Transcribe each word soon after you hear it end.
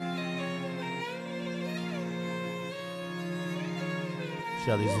See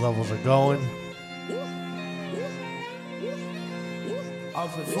how these levels are going.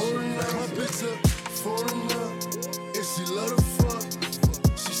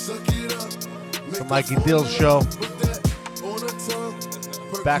 The Mikey Dealz show.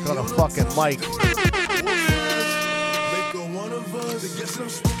 Back on a fucking mic.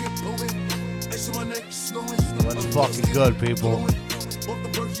 That's fucking good, people.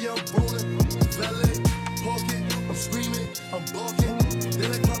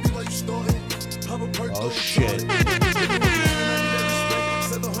 Oh shit.